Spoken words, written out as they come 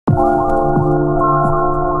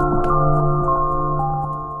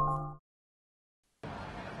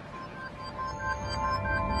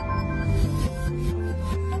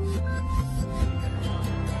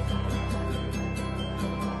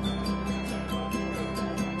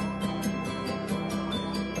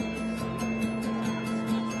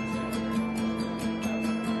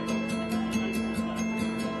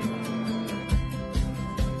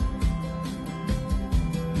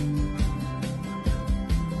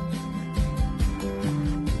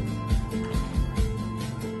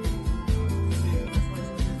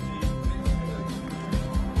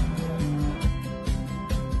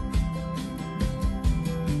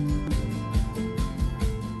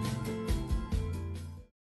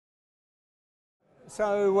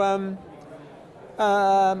I'll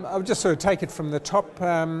just sort of take it from the top.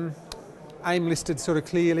 Aim listed sort of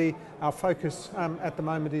clearly. Our focus at the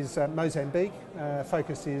moment is Mozambique.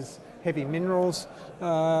 Focus is heavy minerals.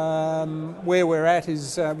 Where we're at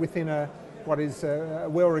is within what is a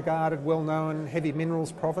well-regarded, well-known heavy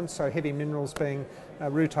minerals province. So heavy minerals being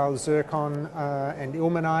rutile, zircon and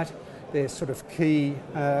ilmenite. They're sort of key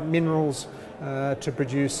minerals to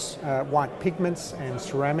produce white pigments and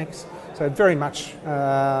ceramics. So very much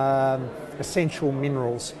essential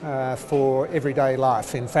minerals for everyday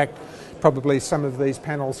life. In fact, probably some of these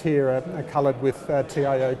panels here are coloured with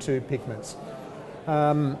TiO2 pigments.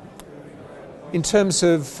 In terms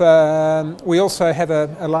of, we also have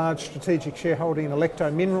a large strategic shareholding in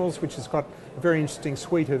Electo Minerals, which has got a very interesting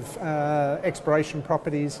suite of exploration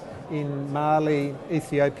properties in Mali,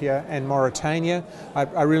 Ethiopia and Mauritania.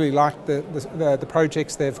 I really like the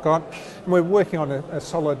projects they've got. And we're working on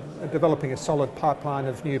developing a solid pipeline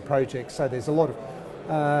of new projects. So there's a lot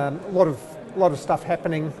of stuff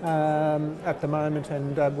happening at the moment,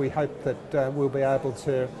 and we hope that we'll be able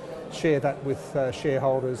to share that with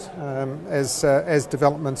shareholders as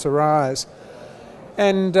developments arise.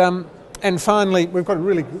 And finally, we've got a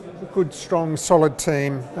really good, strong, solid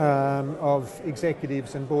team of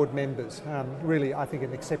executives and board members. Really, I think,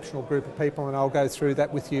 an exceptional group of people, and I'll go through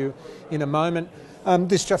that with you in a moment.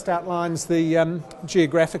 This just outlines the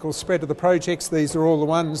geographical spread of the projects. These are all the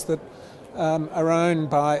ones that are owned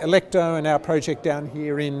by Electo, and our project down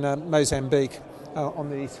here in Mozambique on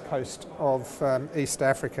the east coast of East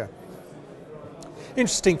Africa.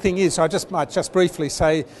 Interesting thing is, I might just briefly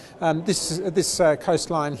say, this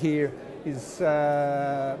coastline here is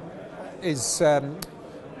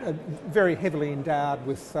very heavily endowed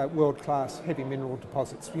with world-class heavy mineral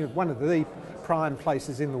deposits. One of the prime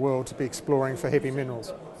places in the world to be exploring for heavy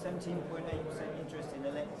minerals. 17.8% interest in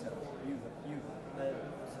Electo.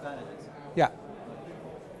 Savannah. Yeah.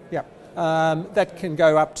 That can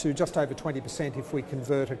go up to just over 20% if we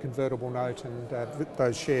convert a convertible note and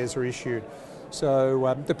those shares are issued.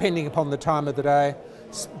 So depending upon the time of the day,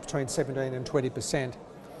 it's between 17 and 20%.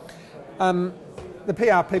 The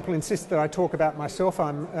PR people insist that I talk about myself.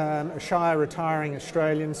 I'm a shy, retiring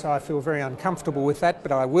Australian, so I feel very uncomfortable with that,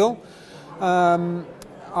 but I will.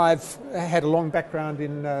 I've had a long background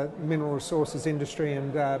in mineral resources industry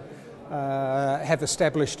and have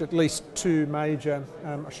established at least 2 major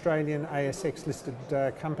Australian ASX-listed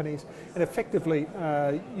companies, and effectively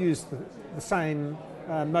used the same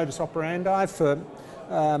modus operandi for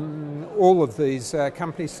all of these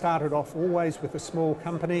companies. Started off always with a small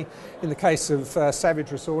company. In the case of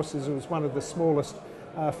Savage Resources, it was one of the smallest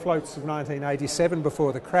floats of 1987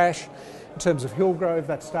 before the crash. In terms of Hillgrove,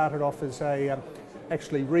 that started off as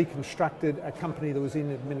actually reconstructed a company that was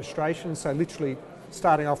in administration, so literally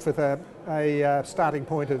starting off with a starting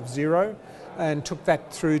point of 0, and took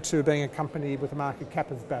that through to being a company with a market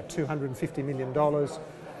cap of about $250 million.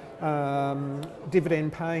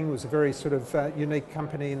 Dividend paying, was a very sort of unique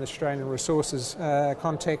company in the Australian resources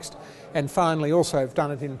context. And finally, also have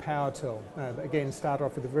done it in PowerTel. Again, started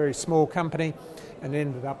off with a very small company and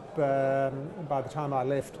ended up, by the time I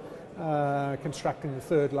left, constructing the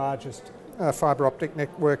 3rd largest fibre optic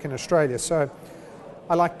network in Australia. So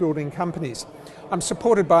I like building companies. I'm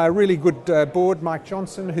supported by a really good board, Mike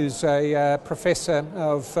Johnson, who's a professor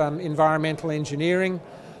of environmental engineering.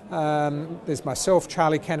 There's myself,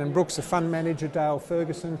 Charlie Cannon-Brooks, a fund manager, Dale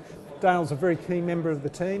Ferguson. Dale's a very key member of the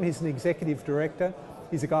team. He's an executive director.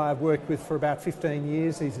 He's a guy I've worked with for about 15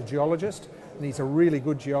 years. He's a geologist, and he's a really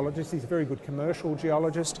good geologist. He's a very good commercial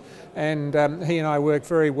geologist, and he and I work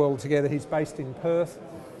very well together. He's based in Perth.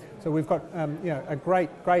 So we've got a great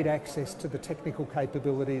access to the technical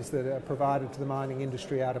capabilities that are provided to the mining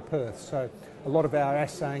industry out of Perth. So a lot of our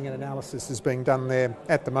assaying and analysis is being done there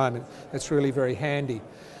at the moment. That's really very handy.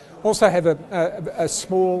 Also have a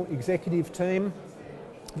small executive team,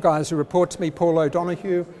 guys who report to me. Paul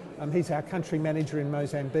O'Donoghue, he's our country manager in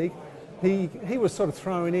Mozambique. He was sort of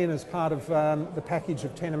thrown in as part of the package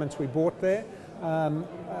of tenements we bought there.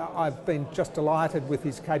 I've been just delighted with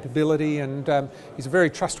his capability, and he's a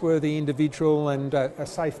very trustworthy individual and a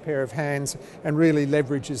safe pair of hands, and really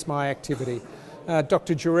leverages my activity.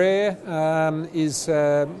 Dr. Jurere is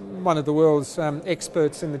one of the world's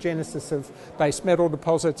experts in the genesis of base metal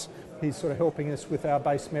deposits. He's sort of helping us with our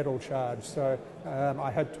base metal charge. So I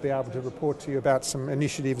hope to be able to report to you about some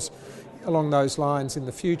initiatives along those lines in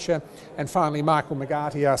the future. And finally, Michael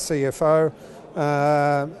McGarty, our CFO.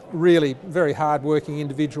 Really very hard-working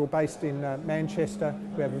individual based in Manchester.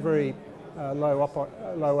 We have a very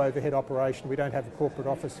low overhead operation. We don't have a corporate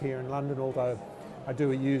office here in London, although I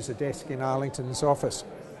do use a desk in Arlington's office.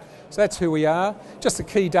 So that's who we are. Just the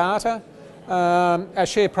key data. Our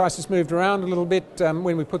share price has moved around a little bit.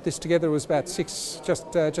 When we put this together, it was about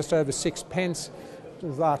just over 6 pence. It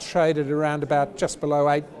was last traded around about just below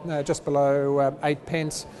 8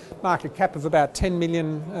 pence. Market cap of about 10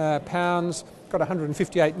 million pounds. Got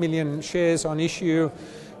 158 million shares on issue.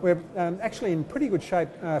 We're actually in pretty good shape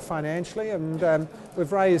financially, and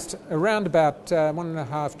we've raised around about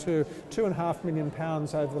 £1.5 to £2.5 million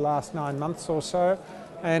over the last 9 months or so.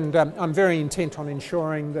 And I'm very intent on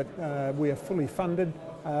ensuring that we are fully funded,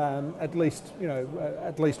 at least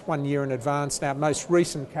 1 year in advance. Now, most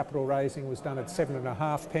recent capital raising was done at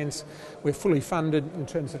 7.5 pence. We're fully funded in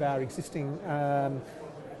terms of our existing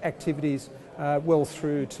activities well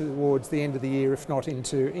through towards the end of the year, if not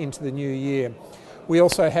into the new year. We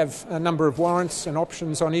also have a number of warrants and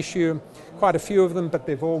options on issue, quite a few of them, but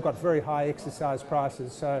they've all got very high exercise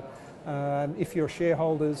prices. So if you're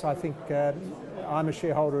shareholders, I think I'm a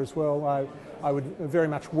shareholder as well, I would very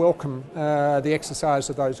much welcome the exercise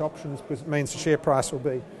of those options, because it means the share price will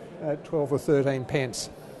be 12 or 13 pence.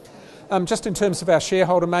 Just in terms of our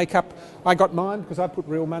shareholder makeup, I got mine because I put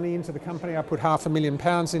real money into the company. I put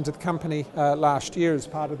 £500,000 into the company last year as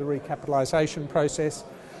part of the recapitalisation process.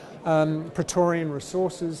 Praetorian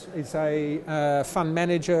Resources is a fund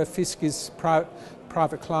manager. Fisk is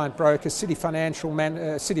private client broker. City Financial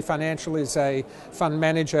is a fund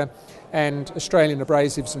manager, and Australian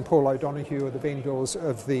Abrasives and Paul O'Donoghue are the vendors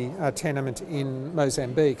of the tenement in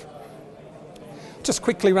Mozambique. Just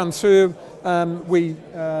quickly run through,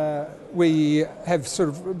 we have sort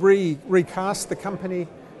of recast the company,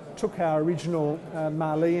 took our original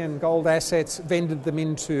Malian gold assets, vended them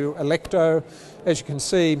into Electo. As you can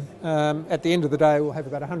see, at the end of the day, we'll have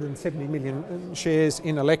about 170 million shares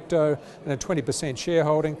in Electo and a 20%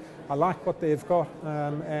 shareholding. I like what they've got,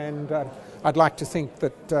 and I'd like to think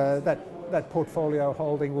that that portfolio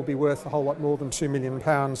holding will be worth a whole lot more than £2 million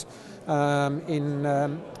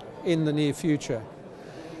in the near future.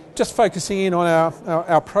 Just focusing in on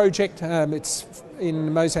our project, it's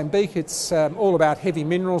in Mozambique. It's all about heavy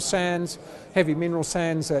mineral sands. Heavy mineral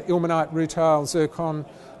sands are ilmenite, rutile, zircon,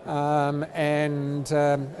 and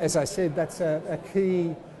as I said, that's a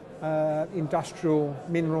key industrial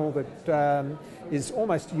mineral that is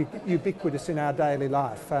almost ubiquitous in our daily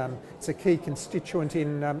life. It's a key constituent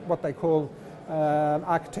in what they call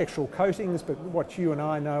architectural coatings, but what you and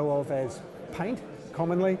I know of as paint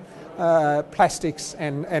commonly, plastics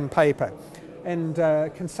and paper. And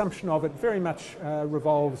consumption of it very much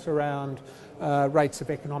revolves around rates of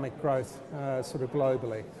economic growth sort of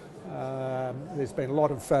globally. There's been a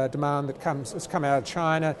lot of demand that has come out of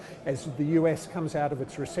China. As the US comes out of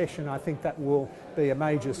its recession, I think that will be a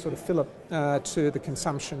major sort of fillip to the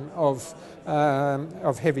consumption of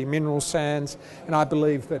heavy mineral sands. And I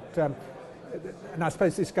believe that, and I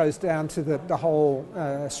suppose this goes down to the whole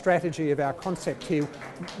strategy of our concept here.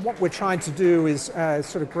 What we're trying to do is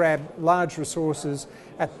sort of grab large resources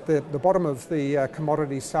at the bottom of the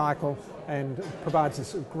commodity cycle, and provides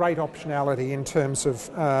us great optionality in terms of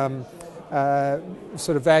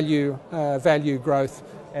sort of value growth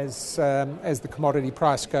as the commodity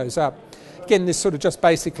price goes up. Again, this sort of just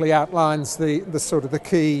basically outlines the sort of the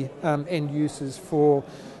key end uses for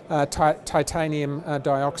titanium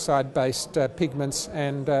dioxide-based pigments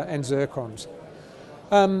and zircons.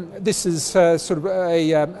 This is sort of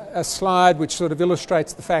a slide which sort of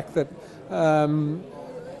illustrates the fact that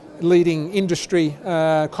leading industry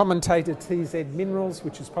commentator TZ Minerals,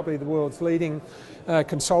 which is probably the world's leading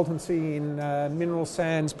consultancy in mineral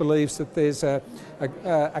sands, believes that there's a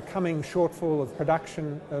coming shortfall of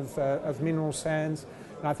production of mineral sands,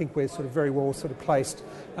 and I think we're sort of very well sort of placed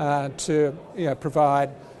to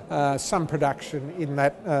provide some production in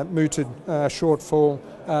that mooted shortfall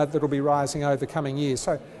that will be rising over coming years.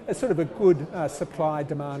 So it's sort of a good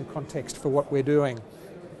supply-demand context for what we're doing.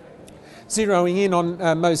 Zeroing in on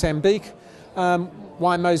Mozambique.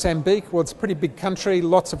 Why Mozambique? Well, it's a pretty big country,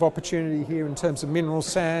 lots of opportunity here in terms of mineral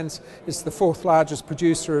sands. It's the fourth largest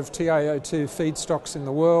producer of TiO2 feedstocks in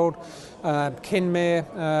the world.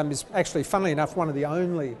 Kenmare is actually, funnily enough, one of the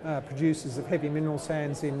only producers of heavy mineral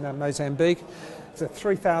sands in Mozambique. It's a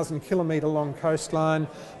 3,000 kilometre long coastline.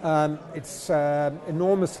 It's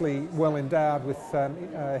enormously well endowed with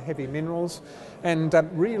heavy minerals, and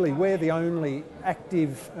really we're the only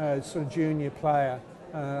active sort of junior player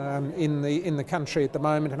in the country at the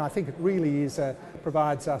moment, and I think it really is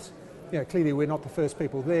provides us. Clearly we're not the first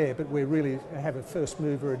people there, but we really have a first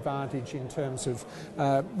mover advantage in terms of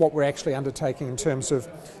what we're actually undertaking in terms of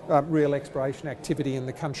real exploration activity in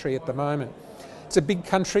the country at the moment. It's a big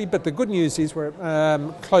country, but the good news is we're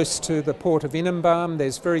close to the port of Inhambane.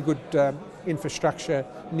 There's very good infrastructure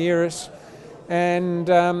near us. And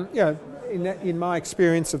in my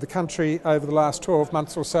experience of the country over the last 12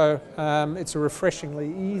 months or so, it's a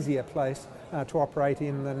refreshingly easier place to operate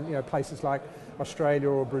in than places like Australia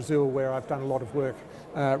or Brazil, where I've done a lot of work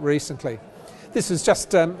recently. This is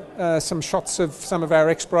just some shots of some of our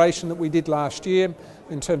exploration that we did last year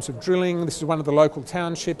in terms of drilling. This is one of the local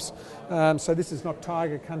townships, so this is not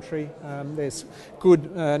tiger country. There's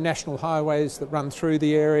good national highways that run through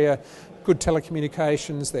the area, good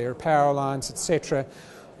telecommunications, there are power lines, etc.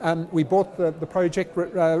 We bought the project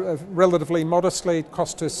relatively modestly. It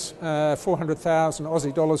cost us 400,000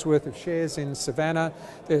 Aussie dollars worth of shares in Savannah.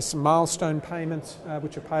 There's some milestone payments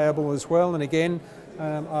which are payable as well, and again,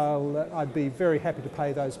 I'd be very happy to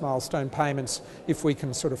pay those milestone payments if we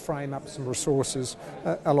can sort of frame up some resources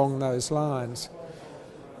along those lines.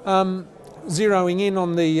 Zeroing in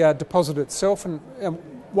on the deposit itself, and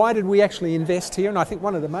why did we actually invest here? And I think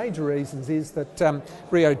one of the major reasons is that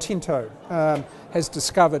Rio Tinto has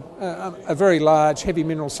discovered a very large heavy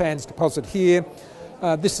mineral sands deposit here.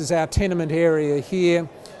 This is our tenement area here,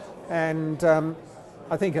 and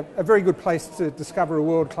I think a very good place to discover a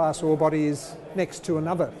world-class ore body is next to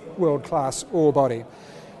another world-class ore body.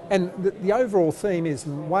 And the overall theme is,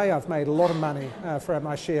 and the way I've made a lot of money for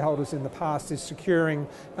my shareholders in the past, is securing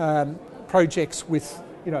projects with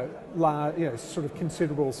sort of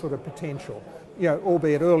considerable sort of potential,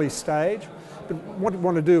 albeit early stage. But what we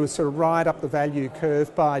want to do is sort of ride up the value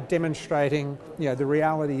curve by demonstrating, the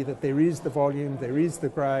reality that there is the volume, there is the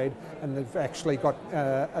grade, and they've actually got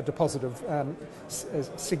a deposit of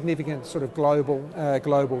significant sort of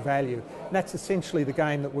global value. And that's essentially the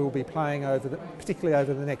game that we'll be playing particularly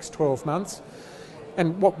over the next 12 months.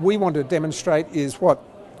 And what we want to demonstrate is what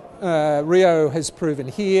Rio has proven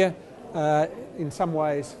here. In some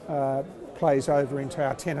ways plays over into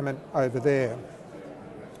our tenement over there.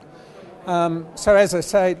 So as I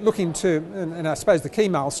say, looking to, and I suppose the key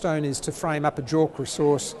milestone is to frame up a JORC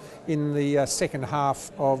resource in the second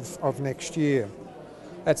half of next year.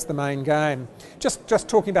 That's the main game. Just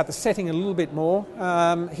talking about the setting a little bit more.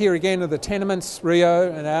 Here again are the tenements,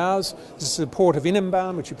 Rio and ours. This is the port of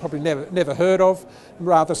Inhambane, which you've probably never heard of.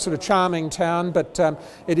 Rather sort of charming town, but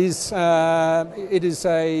it is a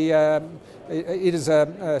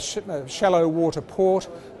shallow water port,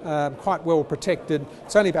 quite well protected.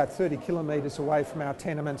 It's only about 30 kilometres away from our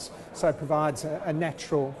tenements, so it provides a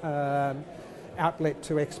natural outlet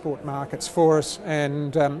to export markets for us,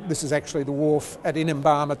 and this is actually the wharf at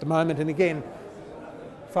Inhambane at the moment. And again,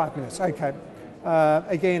 5 minutes, okay.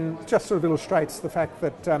 Again, just sort of illustrates the fact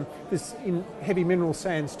that this, in heavy mineral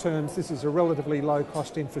sands terms, this is a relatively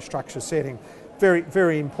low-cost infrastructure setting. Very,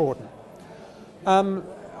 very important.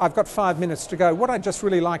 I've got 5 minutes to go. What I'd just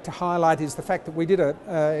really like to highlight is the fact that we did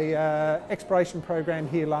a exploration program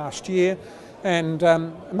here last year, and a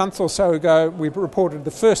month or so ago we reported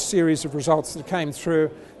the first series of results that came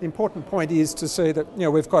through. The important point is to see that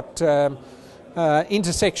we've got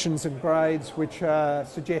intersections and grades which are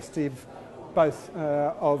suggestive both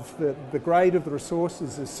of the grade of the resource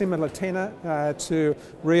is a similar tenor to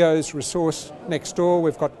Rio's resource next door.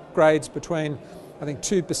 We've got grades between I think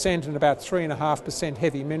 2% and about 3.5%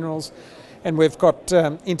 heavy minerals, and we've got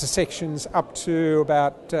intersections up to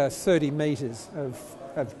about 30 metres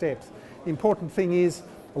of depth. The important thing is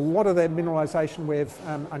a lot of the mineralisation we've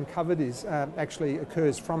uncovered is actually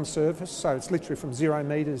occurs from surface, so it's literally from 0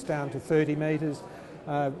 metres down to 30 metres.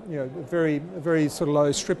 Very, very sort of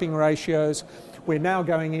low stripping ratios. We're now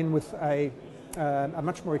going in with a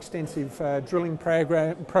much more extensive drilling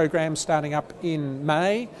program starting up in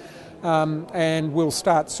May. And we'll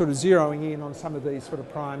start sort of zeroing in on some of these sort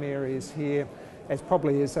of prime areas here as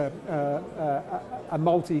probably as a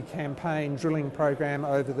multi-campaign drilling program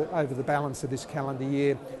over the balance of this calendar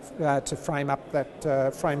year to frame up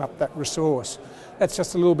that resource. That's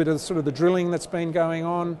just a little bit of sort of the drilling that's been going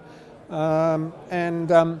on, and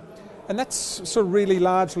that's sort of really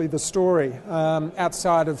largely the story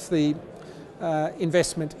outside of the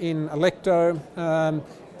investment in Electo.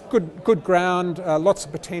 Good ground, lots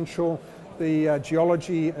of potential. The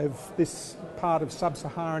geology of this part of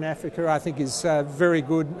sub-Saharan Africa, I think, is very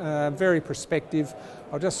good, very prospective.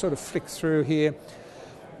 I'll just sort of flick through here.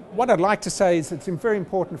 What I'd like to say is it's very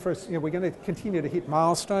important for us, we're going to continue to hit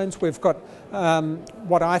milestones. We've got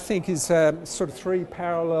what I think is sort of 3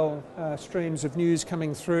 parallel streams of news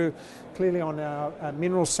coming through. Clearly on our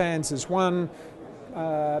mineral sands is one.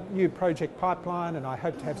 New project pipeline, and I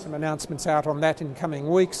hope to have some announcements out on that in coming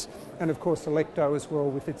weeks, and of course Electo as well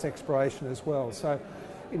with its exploration as well. So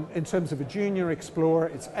in terms of a junior explorer,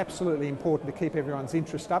 it's absolutely important to keep everyone's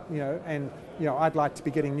interest up, and I'd like to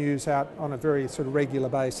be getting news out on a very sort of regular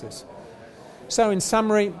basis. So in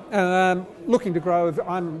summary, looking to grow.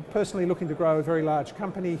 I'm personally looking to grow a very large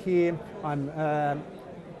company here. I'm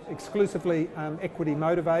exclusively equity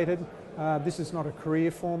motivated. This is not a career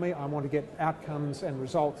for me. I want to get outcomes and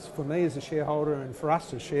results for me as a shareholder and for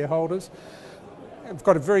us as shareholders. I've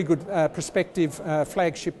got a very good prospective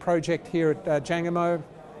flagship project here at Jangamo,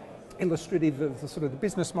 illustrative of the sort of the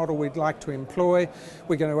business model we'd like to employ.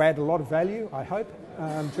 We're going to add a lot of value, I hope,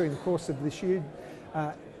 during the course of this year.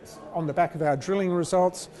 On the back of our drilling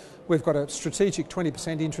results, we've got a strategic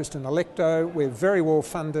 20% interest in Electo. We're very well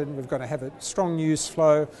funded. We've got to have a strong news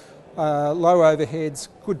flow, low overheads,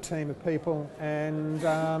 good team of people, and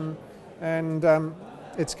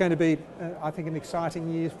it's going to be, I think, an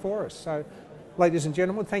exciting year for us. So, ladies and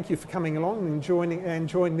gentlemen, thank you for coming along and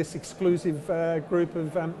joining this exclusive group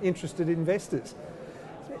of interested investors.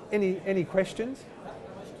 Any questions?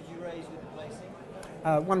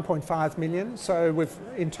 1.5 million. So we've,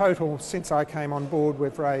 in total, since I came on board,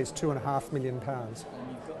 we've raised £2.5 million. And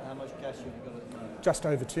you've got, how much cash have you got at the moment? Just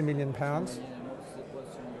over £2 million. What's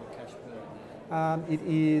your cash burn? It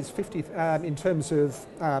is 50, in terms of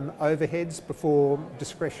overheads before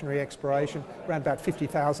discretionary exploration, around about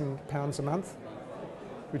 £50,000 a month,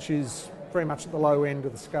 which is very much at the low end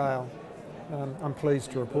of the scale. I'm pleased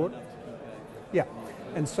to report. Yeah,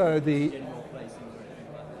 and so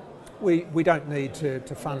we don't need to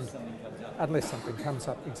fund unless something comes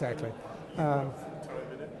up, exactly.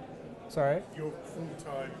 Sorry? You're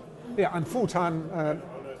full-time? Yeah, I'm full-time. On a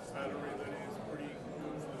salary that is pretty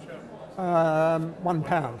good for the channel?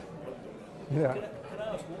 £1. Yeah. Can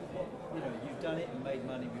I ask, what you've done it and made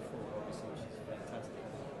money before, obviously, which is fantastic.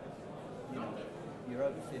 You're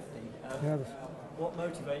over 50. Yeah. What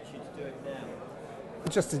motivates you to do it now?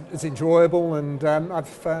 It's enjoyable, and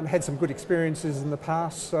I've had some good experiences in the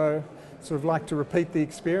past, so sort of like to repeat the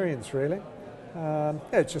experience, really. Yeah,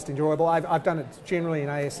 it's just enjoyable. I've done it generally in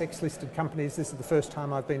ASX listed companies. This is the first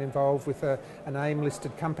time I've been involved with an AIM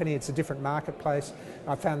listed company. It's a different marketplace.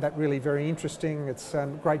 I found that really very interesting. It's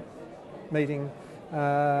great meeting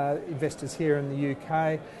investors here in the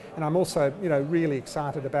UK, and I'm also really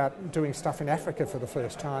excited about doing stuff in Africa for the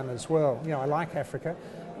first time as well. I like Africa.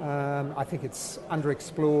 I think it's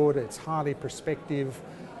underexplored, it's highly prospective,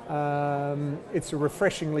 it's a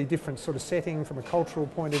refreshingly different sort of setting from a cultural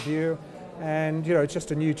point of view, and it's just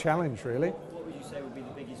a new challenge, really. What would you say would be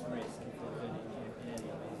the biggest risk if you're doing it in any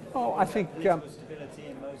of it? Oh, I think political stability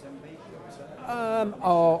in Mozambique?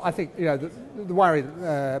 I think the worry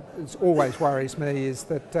that always worries me is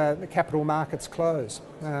that the capital markets close,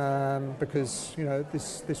 because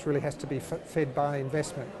this really has to be fed by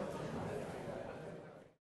investment.